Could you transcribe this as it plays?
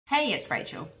Hey, it's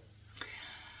Rachel.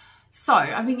 So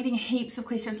I've been getting heaps of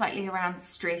questions lately around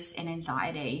stress and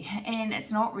anxiety, and it's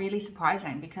not really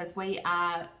surprising because we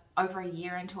are over a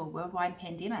year into a worldwide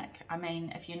pandemic. I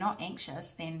mean, if you're not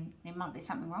anxious, then there might be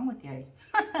something wrong with you.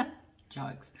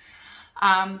 Jokes.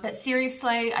 But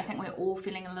seriously, I think we're all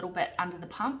feeling a little bit under the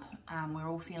pump. We're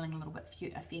all feeling a little bit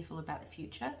fearful about the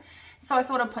future. So I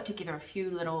thought I'd put together a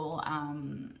few little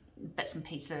bits and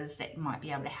pieces that might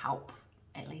be able to help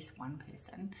at least one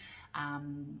person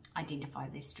identify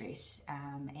their stress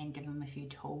and give them a few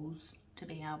tools to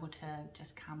be able to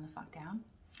just calm the fuck down.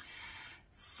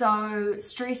 So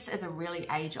stress is a really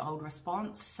age-old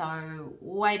response. So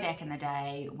way back in the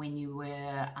day when you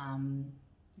were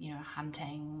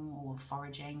hunting or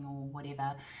foraging or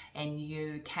whatever, and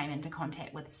you came into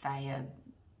contact with, say, a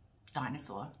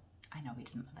dinosaur. I know we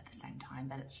didn't live at the same time,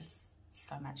 but it's just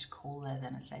so much cooler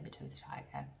than a saber-toothed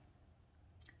tiger.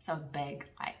 So a big,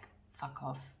 like, fuck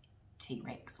off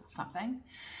T-Rex or something.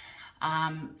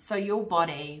 So your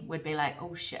body would be like,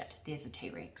 oh shit, there's a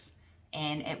T-Rex.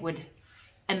 And it would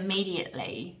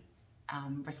immediately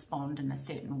respond in a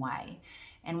certain way.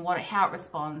 And how it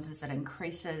responds is it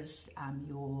increases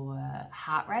your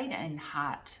heart rate and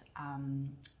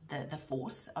the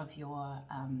force of your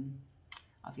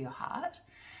heart.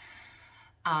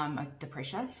 The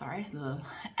pressure, sorry.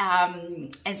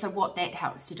 And so what that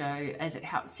helps to do is it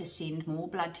helps to send more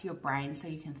blood to your brain so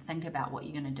you can think about what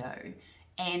you're going to do,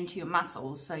 and to your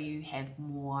muscles so you have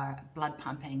more blood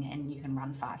pumping and you can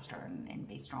run faster and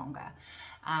be stronger.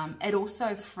 It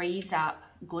also frees up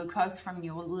glucose from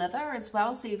your liver as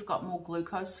well, so you've got more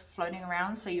glucose floating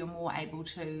around, so you're more able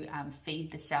to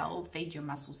feed your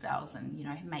muscle cells and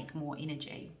make more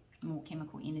energy, more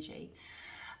chemical energy.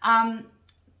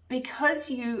 Because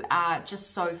you are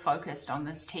just so focused on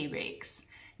this T-Rex,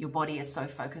 your body is so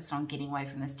focused on getting away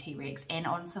from this T-Rex and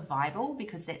on survival,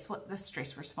 because that's what the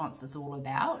stress response is all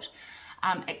about.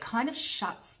 It kind of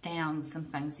shuts down some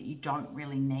things that you don't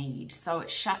really need. So it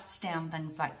shuts down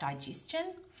things like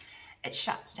digestion. It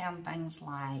shuts down things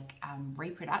like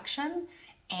reproduction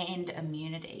and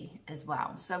immunity as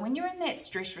well. So when you're in that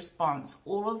stress response,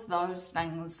 all of those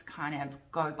things kind of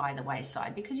go by the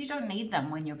wayside because you don't need them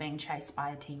when you're being chased by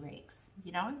a T-Rex,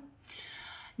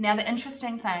 Now, the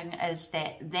interesting thing is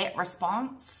that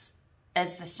response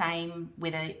is the same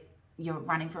whether you're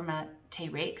running from a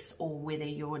T-Rex or whether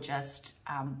you're just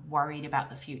worried about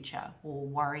the future or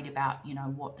worried about,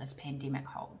 what this pandemic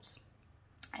holds.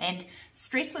 And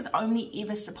stress was only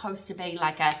ever supposed to be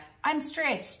like I'm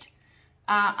stressed.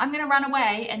 I'm going to run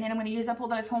away and then I'm going to use up all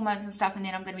those hormones and stuff and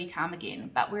then I'm going to be calm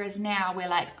again. But whereas now we're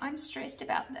like, I'm stressed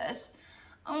about this.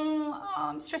 Oh,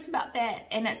 I'm stressed about that.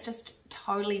 And it's just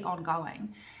totally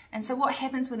ongoing. And so what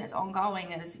happens when it's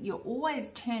ongoing is you're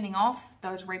always turning off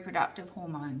those reproductive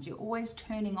hormones. You're always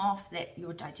turning off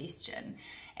your digestion,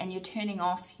 and you're turning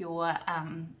off your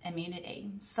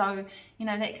immunity. So,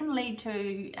 that can lead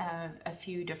to a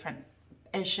few different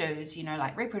issues,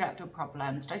 like reproductive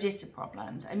problems, digestive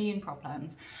problems, immune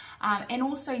problems. And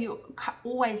also you're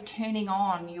always turning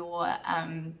on your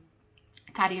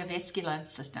cardiovascular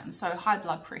system. So high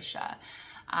blood pressure,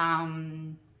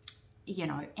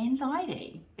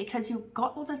 anxiety, because you've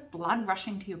got all this blood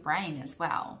rushing to your brain as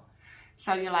well.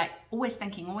 So you're like always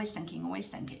thinking, always thinking, always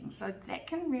thinking. So that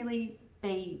can really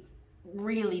be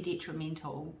really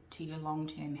detrimental to your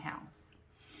long-term health.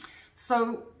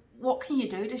 So what can you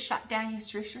do to shut down your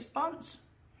stress response?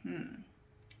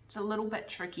 It's a little bit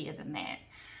trickier than that.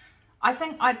 I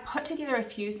think I put together a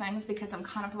few things because I'm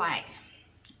kind of like,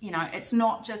 it's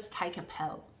not just take a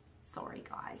pill. Sorry,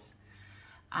 guys.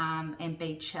 And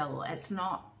be chill. It's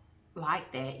not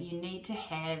like that. You need to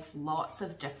have lots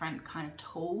of different kind of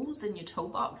tools in your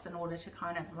toolbox in order to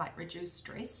kind of like reduce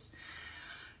stress.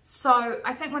 So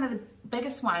I think one of the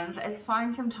biggest ones is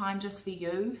find some time just for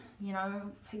you,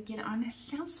 it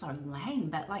sounds so lame,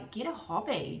 but like get a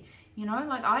hobby,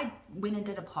 like I went and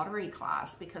did a pottery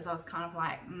class because I was kind of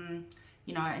like,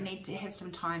 I need to have some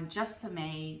time just for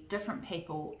me, different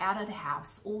people, out of the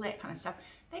house, all that kind of stuff.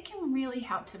 That can really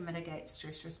help to mitigate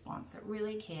stress response. It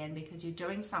really can, because you're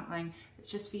doing something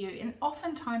that's just for you. And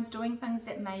oftentimes doing things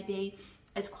that maybe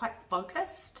is quite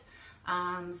focused.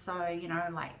 So,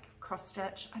 like cross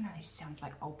stitch. I know this sounds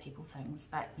like old people things,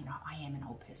 but I am an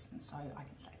old person, so I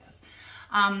can say this.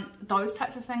 Those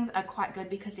types of things are quite good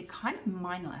because they're kind of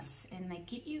mindless and they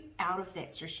get you out of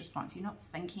that stress response. You're not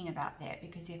thinking about that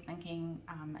because you're thinking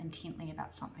intently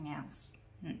about something else.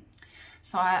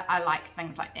 So I like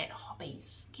things like that.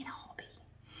 Hobbies. Get a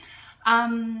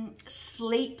hobby.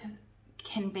 Sleep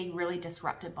can be really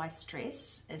disrupted by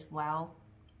stress as well.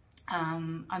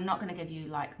 I'm not going to give you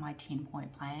like my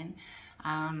 10-point plan.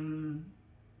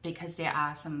 because there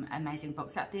are some amazing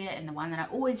books out there, and the one that I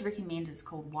always recommend is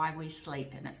called Why We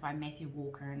Sleep, and it's by Matthew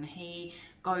Walker, and he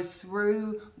goes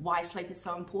through why sleep is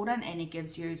so important, and he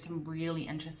gives you some really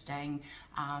interesting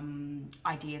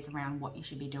ideas around what you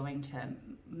should be doing to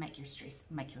make your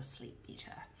sleep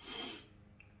better.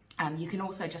 You can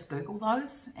also just Google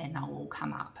those and they'll all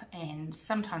come up, and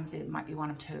sometimes there might be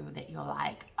one or two that you're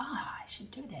like, oh, I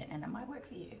should do that, and it might work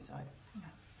for you. So, you know.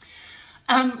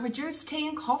 Reduce tea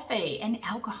and coffee and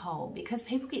alcohol, because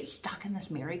people get stuck in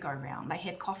this merry-go-round. They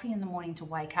have coffee in the morning to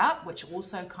wake up, which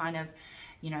also kind of,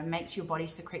 you know, makes your body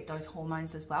secrete those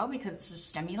hormones as well, because it's a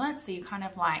stimulant. So you're kind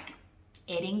of like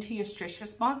adding to your stress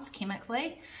response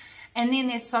chemically. And then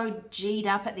they're so G'd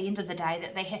up at the end of the day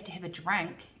that they have to have a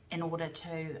drink in order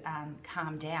to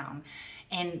calm down.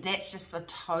 And that's just a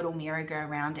total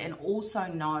merry-go-round. And also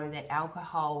know that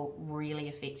alcohol really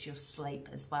affects your sleep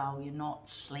as well. You're not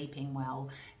sleeping well.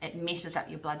 It messes up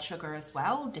your blood sugar as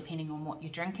well, depending on what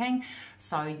you're drinking.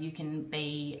 So you can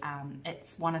be,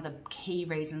 it's one of the key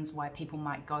reasons why people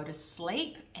might go to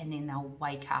sleep and then they'll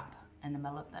wake up in the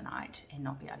middle of the night and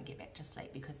not be able to get back to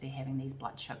sleep, because they're having these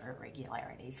blood sugar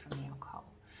irregularities from the alcohol.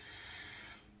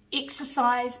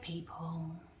 Exercise,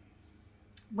 people.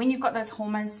 When you've got those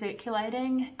hormones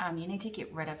circulating, you need to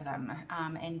get rid of them.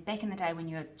 And back in the day when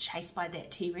you were chased by that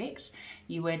T-Rex,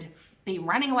 you would be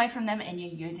running away from them and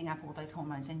you're using up all those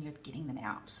hormones and you're getting them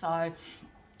out. So,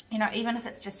 you know, even if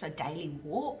it's just a daily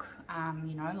walk,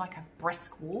 you know, like a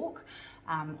brisk walk,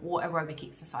 or aerobic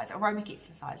exercise. Aerobic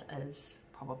exercise is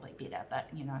probably better, but,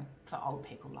 you know, for old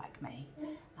people like me,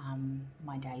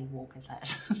 my daily walk is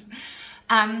it.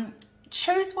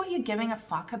 Choose what you're giving a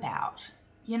fuck about.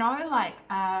 You know, like,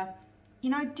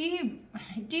 you know, do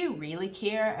you really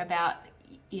care about,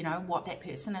 you know, what that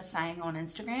person is saying on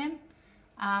Instagram?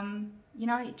 You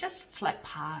know, just flick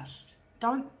past.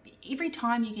 Don't, every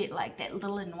time you get like that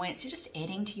little annoyance, you're just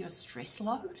adding to your stress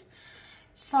load.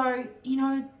 So, you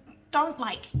know, don't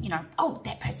like, you know, oh,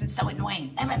 that person's so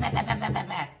annoying.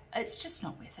 It's just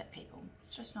not worth it, people.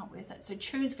 It's just not worth it. So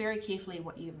choose very carefully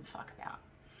what you give a fuck about.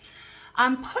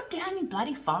 Put down your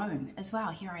bloody phone as well.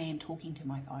 Here I am talking to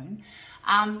my phone.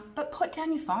 But put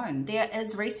down your phone. There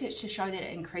is research to show that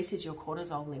it increases your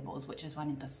cortisol levels, which is one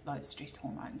of those stress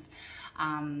hormones.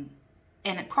 And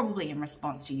it probably in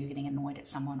response to you getting annoyed at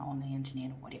someone on the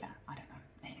internet or whatever. I don't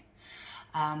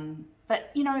know. But,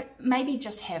 you know, maybe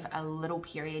just have a little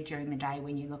period during the day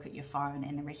when you look at your phone,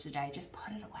 and the rest of the day, just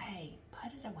put it away.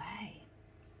 Put it away.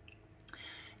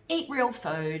 Eat real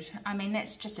food. I mean,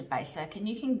 that's just a basic, and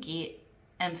you can get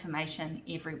information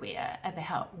everywhere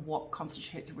about what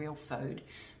constitutes real food.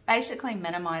 Basically,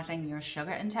 minimizing your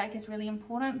sugar intake is really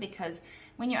important, because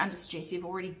when you're under stress, you've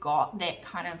already got that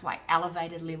kind of like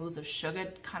elevated levels of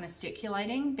sugar kind of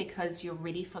circulating, because you're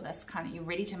ready for this kind of, you're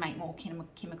ready to make more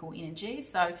chemical energy.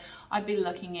 So I'd be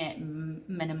looking at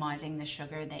minimizing the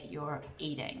sugar that you're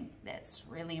eating. That's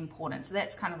really important. So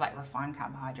that's kind of like refined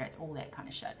carbohydrates, all that kind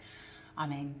of shit. I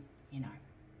mean, you know,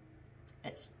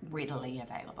 it's readily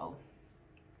available.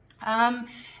 And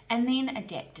then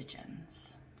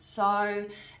adaptogens. So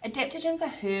adaptogens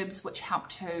are herbs which help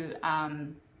to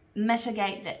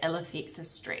mitigate the ill effects of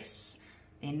stress.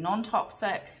 They're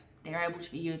non-toxic, they're able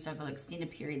to be used over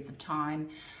extended periods of time,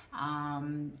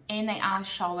 and they are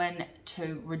shown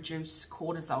to reduce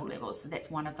cortisol levels. So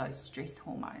that's one of those stress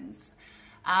hormones.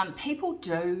 People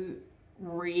do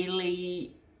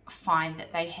really find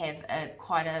that they have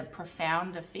quite a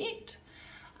profound effect,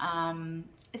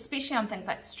 especially on things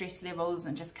like stress levels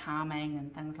and just calming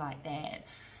and things like that.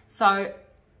 So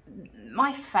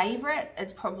my favorite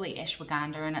is probably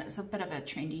ashwagandha, and it's a bit of a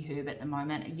trendy herb at the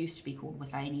moment. It used to be called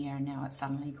withania, and now it's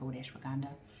suddenly called ashwagandha,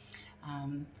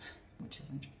 which is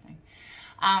interesting.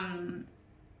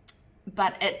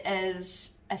 But it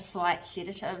is a slight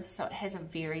sedative, so it has a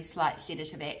very slight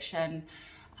sedative action.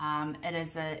 It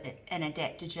is an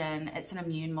adaptogen. It's an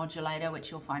immune modulator, which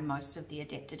you'll find most of the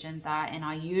adaptogens are, and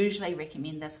I usually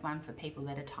recommend this one for people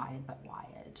that are tired but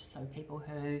wired. So people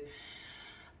who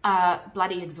are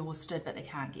bloody exhausted but they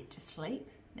can't get to sleep.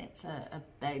 That's a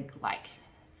big like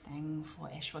thing for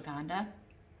ashwagandha.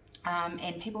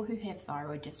 And people who have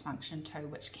thyroid dysfunction too,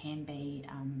 which can be,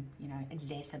 you know,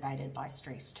 exacerbated by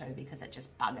stress too, because it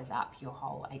just buggers up your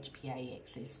whole HPA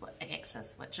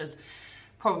axis, which is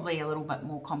probably a little bit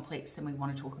more complex than we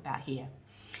want to talk about here.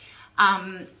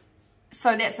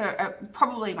 So that's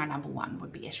probably my number one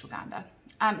would be ashwagandha.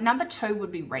 Number two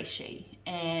would be reishi,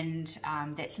 and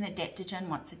that's an adaptogen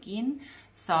once again.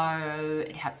 So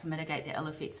it helps to mitigate the ill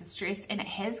effects of stress, and it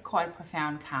has quite a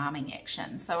profound calming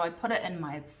action. So I put it in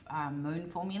my moon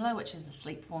formula, which is a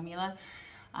sleep formula,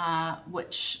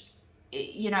 which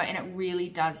you know, and it really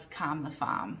does calm the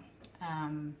farm.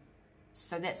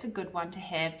 So that's a good one to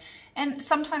have. And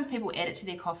sometimes people add it to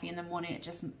their coffee in the morning. It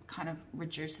just kind of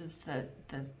reduces the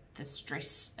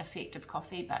stress effect of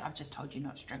coffee, but I've just told you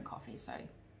not to drink coffee, so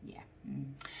yeah.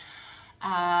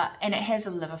 And it has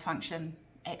a liver function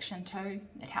action too.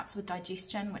 It helps with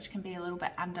digestion, which can be a little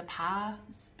bit under par,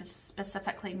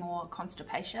 specifically more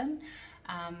constipation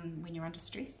when you're under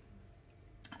stress.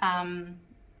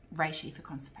 Reishi for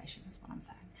constipation is what I'm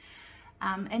saying.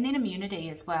 And then immunity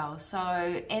as well.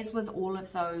 So as with all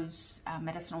of those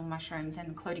medicinal mushrooms,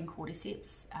 including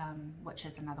cordyceps, which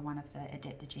is another one of the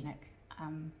adaptogenic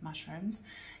mushrooms,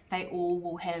 they all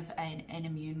will have an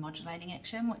immune modulating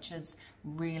action, which is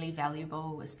really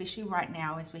valuable, especially right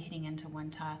now as we're heading into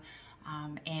winter,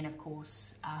 and of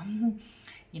course,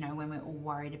 you know, when we're all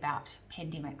worried about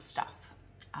pandemic stuff.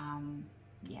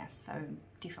 Yeah, so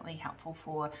definitely helpful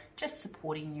for just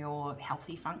supporting your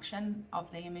healthy function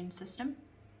of the immune system.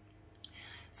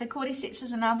 So cordyceps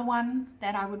is another one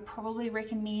that I would probably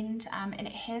recommend, and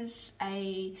it has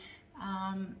a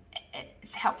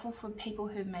it's helpful for people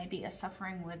who maybe are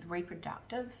suffering with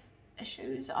reproductive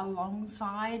issues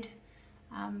alongside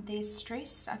their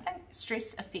stress. I think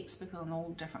stress affects people in all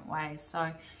different ways.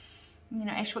 So, you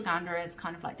know, ashwagandha is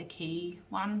kind of like the key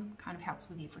one, kind of helps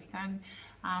with everything.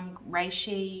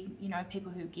 Reishi, you know,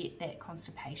 people who get that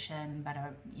constipation, but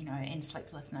are, you know, and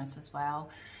sleeplessness as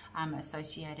well,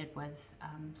 associated with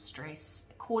stress.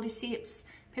 Cordyceps,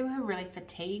 people who are really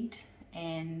fatigued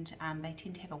and they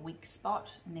tend to have a weak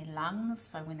spot in their lungs.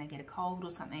 So when they get a cold or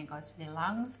something, it goes to their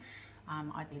lungs.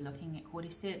 I'd be looking at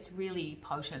cordyceps, really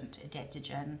potent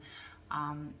adaptogen,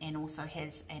 and also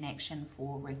has an action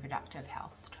for reproductive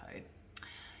health too.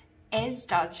 As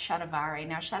does shatavari.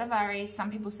 Now shatavari,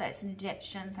 some people say it's an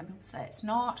adaptogen, some people say it's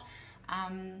not.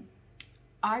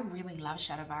 I really love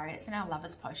shatavari. It's in our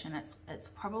lover's potion. It's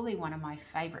probably one of my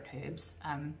favorite herbs.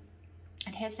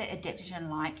 It has that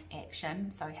adaptogen-like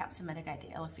action, so it helps to mitigate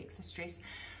the ill effects of stress.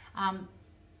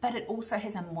 But it also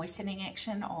has a moistening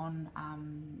action on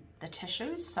the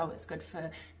tissues, so it's good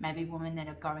for maybe women that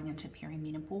are going into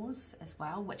perimenopause as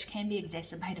well, which can be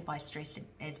exacerbated by stress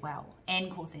as well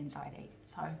and cause anxiety.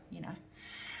 So, you know.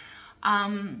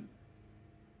 And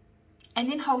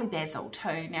then holy basil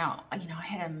too. Now, you know, I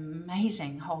had an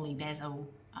amazing holy basil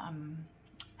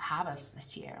harvest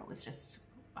this year. It was just,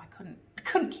 I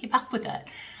couldn't keep up with it.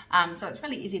 So it's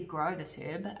really easy to grow this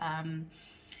herb.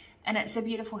 And it's a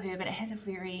beautiful herb, and it has a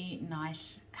very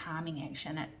nice calming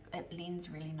action. It blends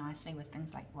really nicely with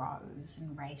things like rose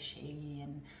and reishi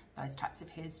and those types of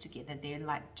herbs together. They're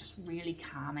like just really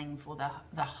calming for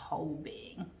the whole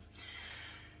being.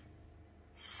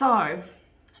 So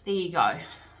there you go.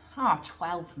 Oh,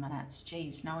 12 minutes.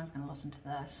 Geez, no one's going to listen to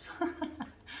this.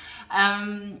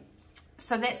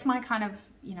 So that's my kind of,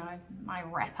 you know, my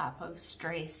wrap up of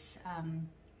stress.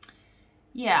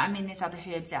 Yeah, I mean, there's other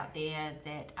herbs out there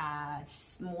that are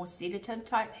more sedative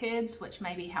type herbs, which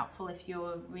may be helpful if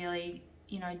you're really,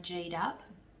 you know, G'd up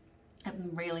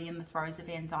and really in the throes of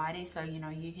anxiety. So, you know,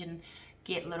 you can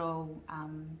get little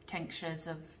tinctures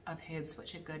of herbs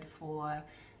which are good for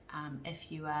if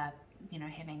you are, you know,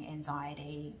 having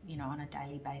anxiety, you know, on a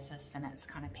daily basis and it's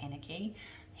kind of panicky.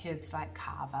 Herbs like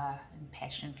kava and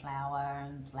passion flower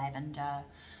and lavender.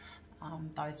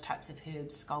 Those types of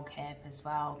herbs, skullcap as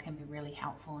well, can be really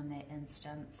helpful in that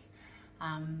instance.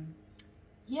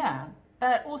 Yeah,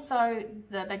 but also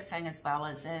the big thing as well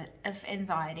is that if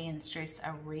anxiety and stress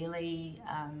are really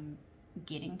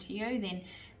getting to you, then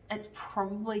it's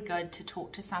probably good to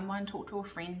talk to someone, talk to a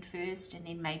friend first, and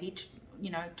then maybe, you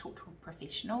know, talk to a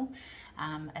professional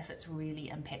if it's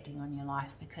really impacting on your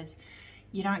life, because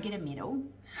you don't get a medal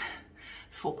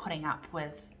for putting up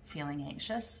with feeling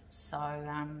anxious. So,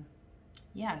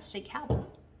 yeah, seek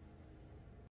help.